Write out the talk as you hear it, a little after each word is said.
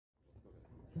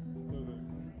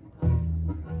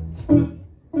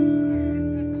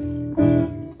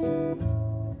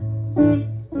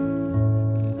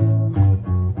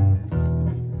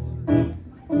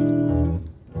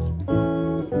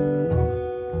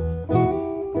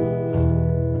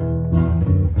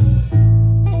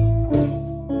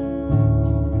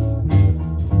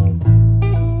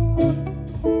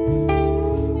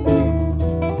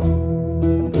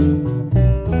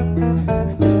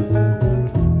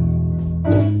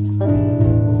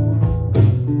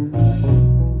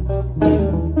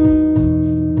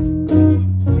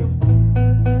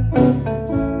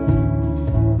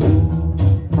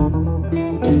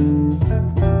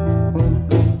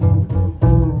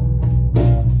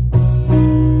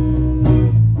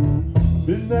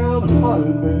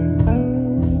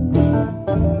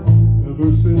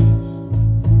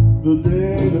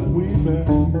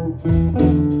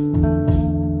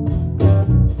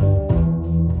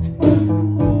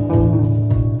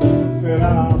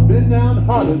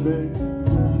holiday.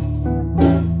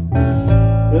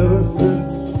 Ever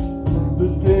since the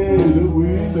day that we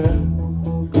met,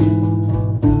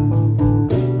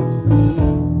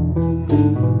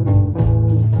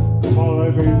 my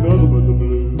life ain't nothing but the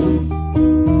blues.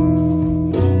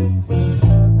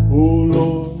 Oh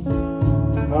Lord,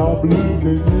 how blue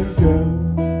can you get?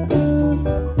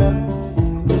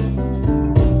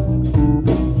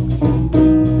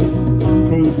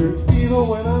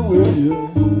 When I'm with you,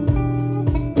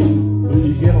 but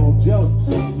you get all jealous.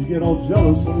 You get all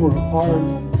jealous when we're apart.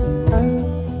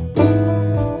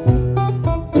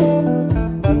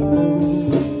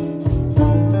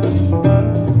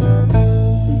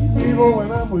 Even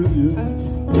when I'm with you,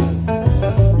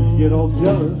 you get all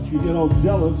jealous. You get all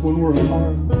jealous when we're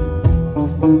apart.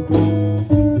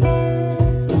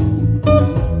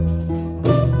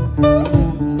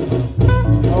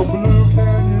 How blue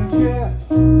can you get?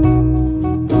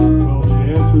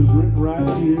 Is written right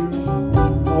here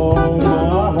on my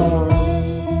heart.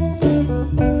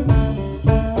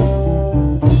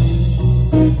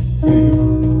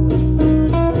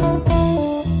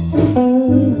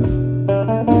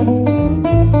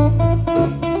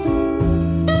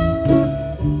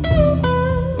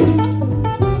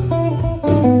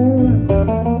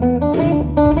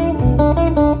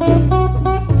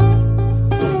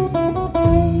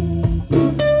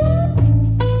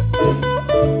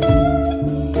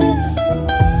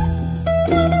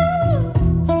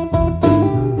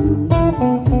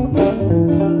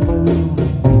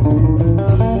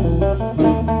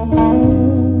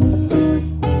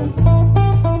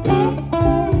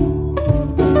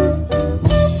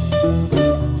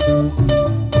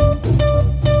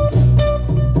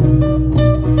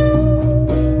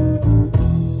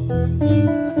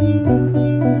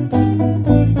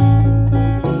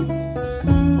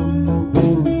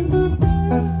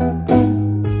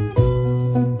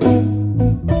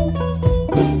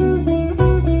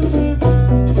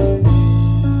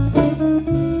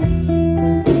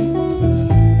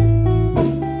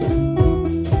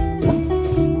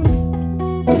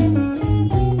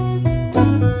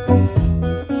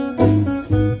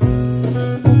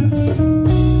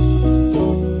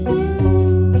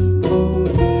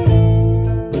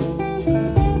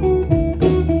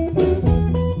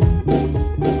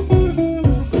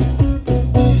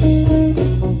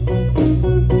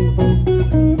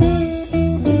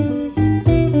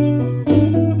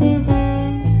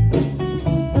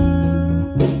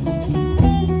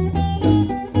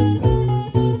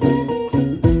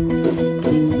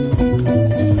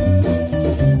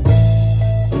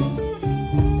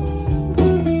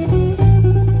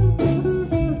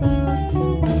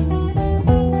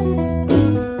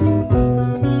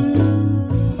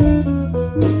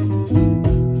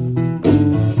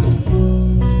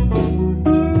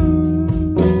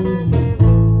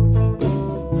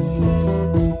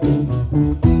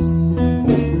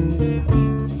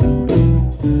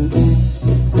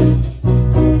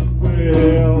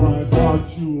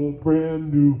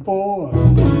 Brand new Ford.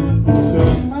 You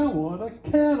said, I want a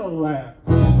Cadillac.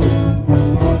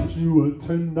 Bought you a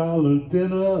 $10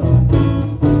 dinner.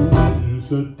 You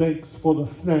said, thanks for the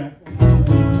snack.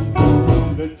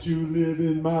 Let you live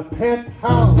in my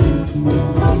penthouse.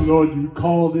 Lord, you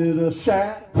called it a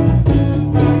shack.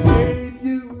 I gave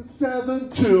you 7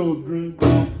 children,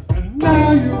 and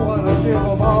now you want to give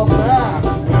them all back.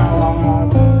 Now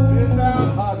I've been down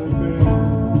holiday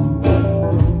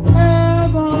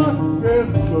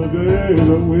since the day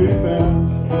that we met.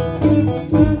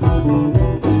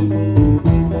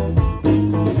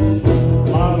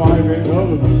 My life ain't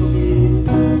other than the blue.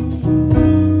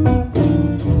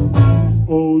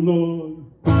 Oh Lord,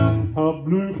 how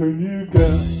blue can you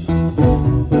get?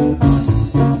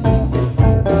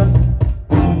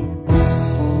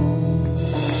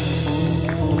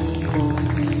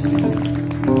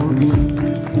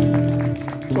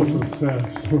 Such a sad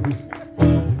story.